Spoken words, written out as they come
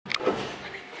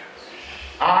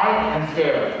I am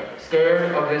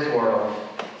scared of this world.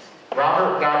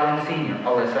 Robert Godwin Sr.,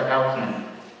 Alyssa Elsman.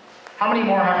 How many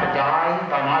more have to die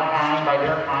by my kind, by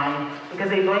their kind,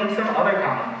 because they blame some other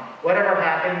kind, whatever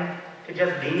happened to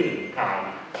just being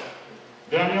kind?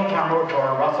 Daniel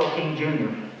Parmotor, Russell King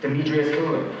Jr., Demetrius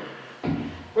Hewlett.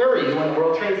 Where were you when the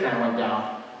World Trade Center went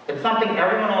down? It's something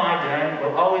everyone alive then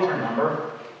will always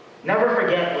remember. Never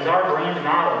forget was our brand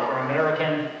motto for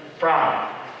American pride.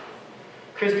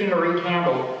 Christy Marie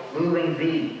Campbell, Lou Ling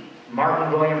Z,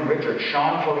 Martin William Richard,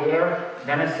 Sean Collier,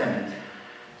 Dennis Simmons.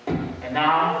 And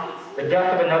now, the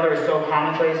death of another is so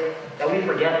commonplace that we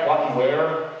forget what and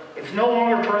where. It's no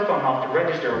longer personal enough to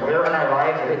register where in our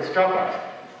lives that it struck us.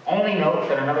 Only note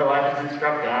that another life has been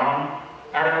struck down,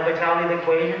 add another tally to the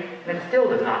equation, and it still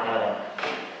does not add up.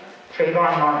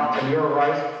 Trayvon Martin, Tamira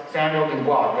Rice, Samuel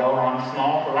Dubois, Delron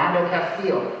Small, Philando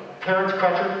Castile, Terrence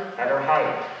Crutcher at her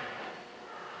height.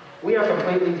 We are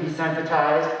completely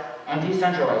desensitized and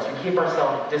decentralized. We keep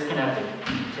ourselves disconnected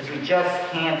because we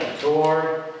just can't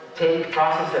absorb, take,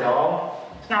 process it all.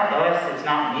 It's not us, it's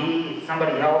not me, it's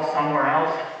somebody else, somewhere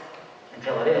else,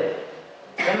 until it is.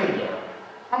 Then we get it.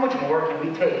 How much more can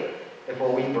we take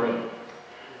before we break?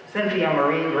 Cynthia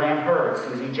Marie Graham Hurd,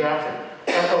 Susie Jackson,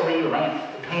 Ethel Lee Lance,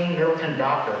 Payne Milton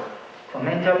Doctor,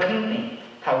 Clementa Pinckney,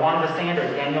 Taiwan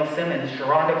Sanders, Daniel Simmons,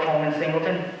 Sharonda Coleman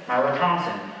Singleton, Myra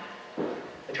Thompson.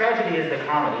 The tragedy is the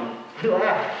comedy. We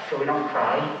laugh so we don't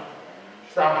cry.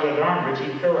 Satya Gunn,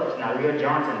 Richie Phillips, Naria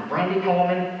Johnson, Brandy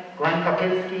Coleman, Glenn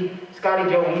Kapitsky, Scotty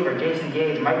Joe Weaver, Jason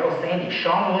Gage, Michael Sandy,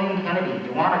 Sean William Kennedy,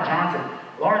 Duana Johnson,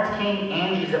 Lawrence King,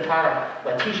 Angie Zapata,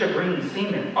 Letitia Green,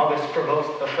 Seaman, August Provost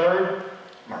III,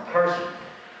 Mark Carson.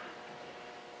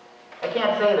 I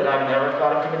can't say that I've never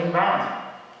thought of committing violence.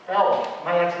 Hell,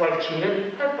 my ex-wife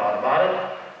cheated, I've thought about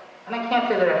it. And I can't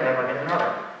say that I've never hit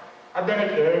another. I've been a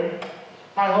kid.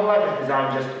 My whole life is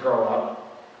designed just to grow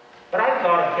up. But I've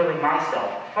thought of killing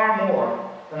myself far more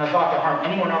than the thought to harm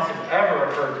anyone else has ever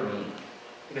occurred to me.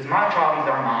 Because my problems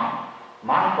are mine,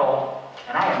 my fault,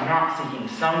 and I am not seeking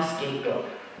some scapegoat.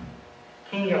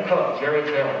 Kenya Cook, Jerry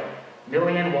Taylor,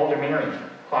 Millian Walter Marion,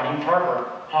 Claudine Parker,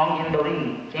 Hong In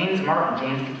Beline, James Martin,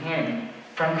 James Buchanan,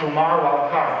 Prem Kumar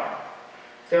Walakar,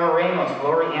 Sarah Ramos,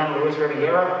 Lori Ann Lewis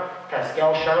Riviera,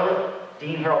 Pascal Charlotte,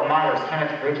 Dean Harold Myers,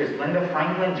 Kenneth Bridges, Linda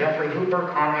Franklin, Jeffrey Hooper,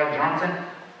 Conrad Johnson,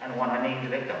 and one unnamed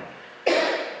victim.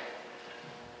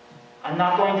 I'm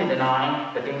not going to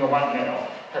deny that being a white male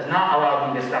has not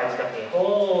allowed me to sidestep a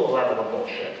whole level of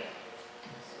bullshit.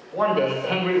 One day,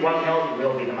 angry white males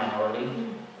will be the minority,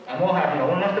 and we'll have no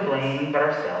one left to blame but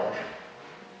ourselves.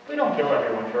 We don't kill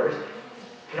everyone first.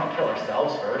 We don't kill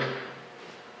ourselves first.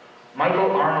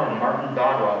 Michael Arnold, Martin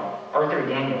Dodwell, Arthur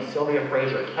Daniels, Sylvia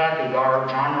Fraser, Kathy Garb,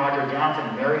 John Roger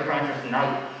Johnson, Mary Frances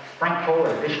Knight, Frank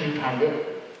Kohler, Vishnu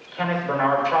Pandit, Kenneth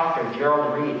Bernard Proctor,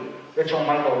 Gerald Reed, Rachel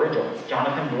Michael Ridgel,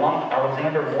 Jonathan Blunk,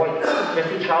 Alexander Voigt,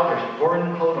 Jesse Childers,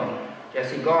 Gordon Codwin,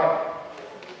 Jesse Golly,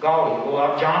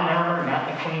 John Merrimer,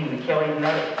 Matt McQueen, McKelly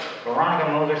Nutt, Veronica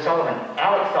Moser Sullivan,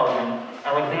 Alex Sullivan,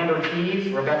 Alexander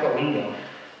Keys, Rebecca Wingo.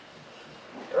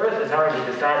 The Earth has already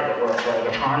decided that we're a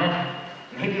plague upon it.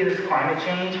 Maybe this climate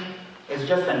change is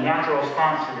just a natural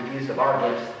response to the use of our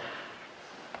gifts.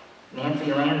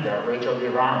 Nancy Lanza, Rachel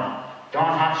Girano,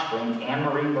 Dawn Hotspring,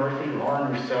 Anne-Marie Murphy,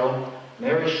 Lauren Rousseau,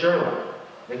 Mary Sherlock,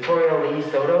 Victoria Lee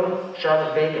Soto,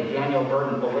 Charlotte Bacon, Daniel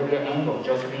Burton, Olivia Engel,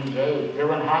 Josephine Gay,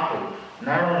 Dylan Hockley,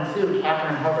 Marilyn Sue,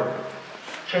 Catherine Hubbard,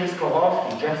 Chase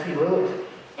Kowalski, Jesse Lewis,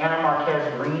 Anna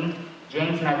Marquez Green,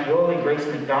 James Maggioli, Grace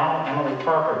McDonald, Emily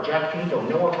Parker, Jack Pinto,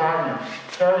 Noah Wagner,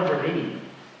 Carolyn Gravidi,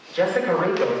 Jessica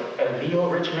Rico, Avil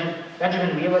Richmond,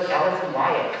 Benjamin Wheeler, Allison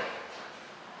Wyatt.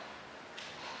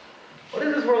 What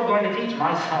is this world going to teach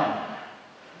my son?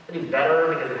 That he's better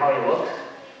because of how he looks?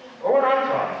 Or what I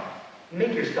taught him?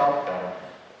 Make yourself better.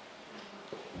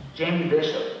 Jamie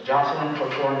Bishop, Jocelyn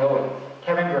Couture-Noah,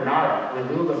 Kevin Granada,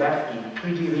 Lulu Levesky,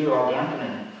 Tweety Lee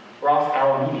Algantonin, Ross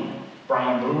Alamedi,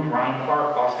 Brian Bloom, Ryan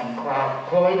Clark, Austin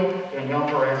Cloyd, Danielle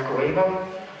Perez Cueva,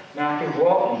 Matthew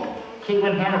Walton,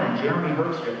 Caitlin Hanneman, Jeremy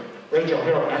Herbstrip, Rachel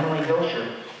Hill, Emily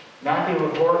Hilscher, Matthew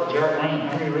Laporte, Jarrett Lane,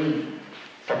 Henry Lee,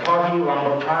 Satahi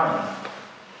Lambotarman,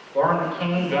 Lauren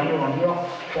McCain, Daniel O'Neill,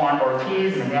 Juan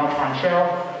Ortiz, Manel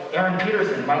Ponchel, Aaron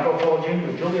Peterson, Michael Cole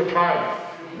Jr., Julia Pride,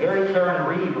 Mary Karen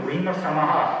Reed, Rima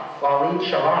Samaha, Walid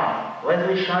Shalan,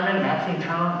 Leslie Sherman, Maxine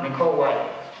Turner, Nicole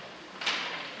White.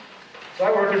 So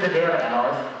I work as a data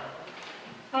analyst.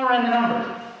 I ran the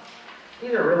numbers.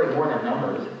 These are really more than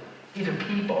numbers. These are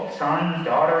people, sons,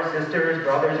 daughters, sisters,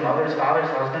 brothers, mothers, fathers,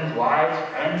 husbands, wives,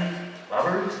 friends,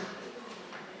 lovers.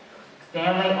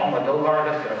 Stanley Almodovar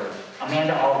III,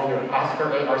 Amanda Alvear,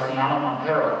 Oscar A. Arciano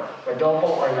Montero, Rodolfo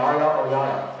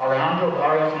Oyaya, Alejandro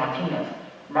Barrios Martinez,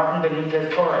 Martin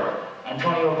Benitez Torres,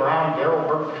 Antonio Brown, Darrell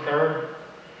Burke III,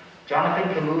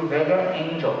 Jonathan Camus Vega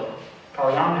Angel,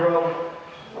 Alejandro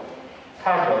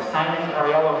Padro, Simon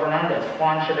Ariello Fernandez,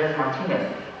 Juan Chavez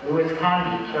Martinez, Luis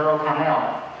Condi, Carol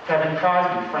Camel, Kevin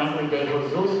Crosby, Franklin De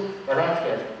Jesus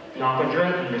Velasquez, Bianca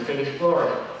Drake, Mercedes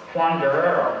Flores, Juan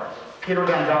Guerrero, Peter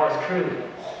Gonzalez Cruz,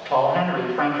 Paul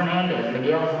Henry, Frank Hernandez,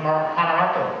 Miguel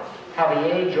Honorato,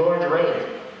 Javier George Reyes,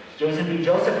 Jason B.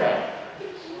 Josephat,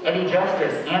 Eddie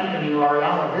Justice, Anthony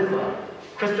Lariano Vizla,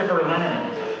 Christopher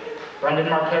Lennon, Brendan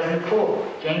Marquez Nicole,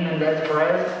 Jane Mendez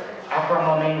Perez, Afra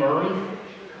Monet Murray,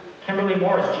 Kimberly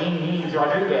Morris, Jean Neves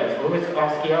Rodriguez, Luis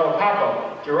Osquiel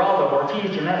Paco, Geraldo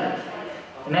Ortiz Jimenez,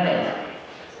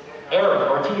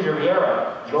 Eric Ortiz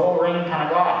Riviera, Joel Rain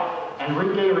Panagua,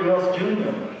 Enrique Rios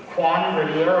Jr., Juan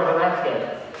Riviera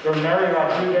Velasquez, Mary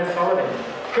Rodriguez Sullivan,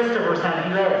 Christopher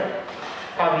Santilez,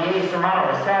 Javier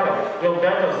Serrano Rosado,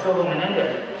 Gilberto Silva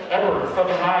Menendez, Edward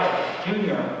Sotomayor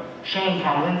Jr., Shane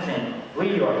Tomlinson,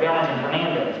 Leroy Valentin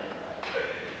Hernandez,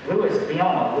 Louis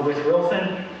Bielma, Louis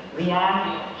Wilson,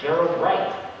 Leon Gerald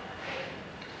Wright.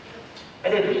 I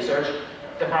did research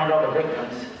to find all the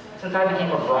victims. Since I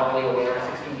became abruptly aware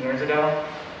 16 years ago,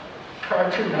 there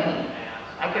are too many.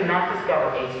 I could not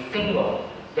discover a single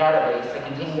database that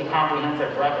contained a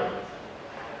comprehensive record.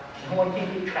 No one can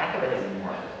keep track of it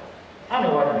anymore. I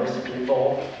know other missing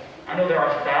people. I know there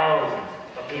are thousands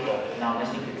of people now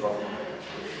missing people.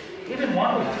 Even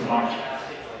one was too much.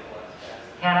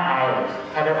 Hannah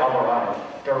Ayers, Heather Alvarado,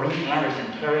 Doreen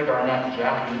Anderson, Carrie Barnett,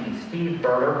 Jack Beaton, Steve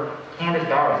Berger, Candace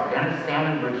Bowers, Dennis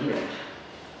Salmon Burdita,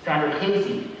 Sandra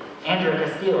Casey, Andrea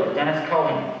Castillo, Dennis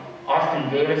Cohen, Austin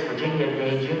Davis, Virginia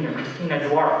Day Jr., Christina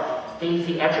Duarte,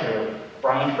 Stacy Etcheverry,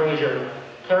 Brian Frazier,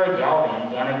 Carrie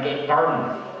Galvin, Dana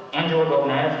Garden, Angela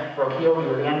Gomez, Rocio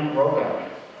Julian Roca,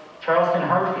 Charleston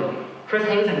Hartfield, Chris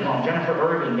Hazencombe, Jennifer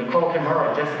Irving, Nicole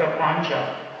Kimura, Jessica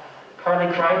Kleinchuk,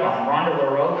 Carly Tribon, Rhonda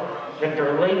LaRoque,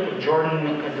 Victor Lake, Jordan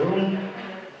McAdoon,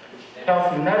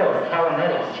 Kelsey Meadows,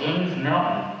 Calametics, James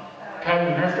Melton,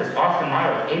 Patty Mestis, Austin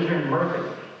Myers, Adrian Murphy,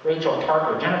 Rachel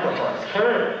Tarker, Jennifer Parks,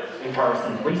 Carrie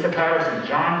Parsons, Lisa Patterson,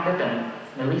 John Pippin,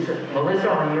 Melissa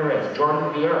Ramirez,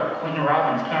 Jordan Vieira, Quentin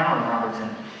Robbins, Cameron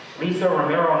Robertson, Lisa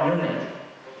Romero Nunez,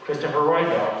 Christopher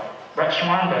Roybell, Brett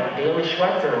Schwanbeck, Bailey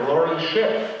Schweitzer, Lori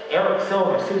Schipp, Eric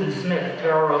Silver, Susan Smith,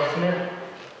 Tara Rose Smith,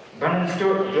 Brennan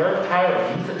Stewart, Derek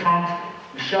Tyler, Lisa Tonks,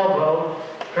 Michelle Bowe,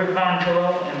 Kurt Von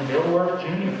Tillo, and Bill Worth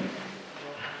Jr.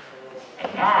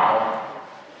 And now,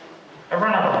 I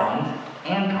run out of lines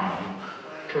and time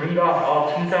to read off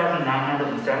all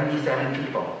 2,977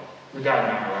 people who died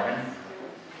in 9/11.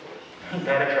 Ain't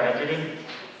that a tragedy?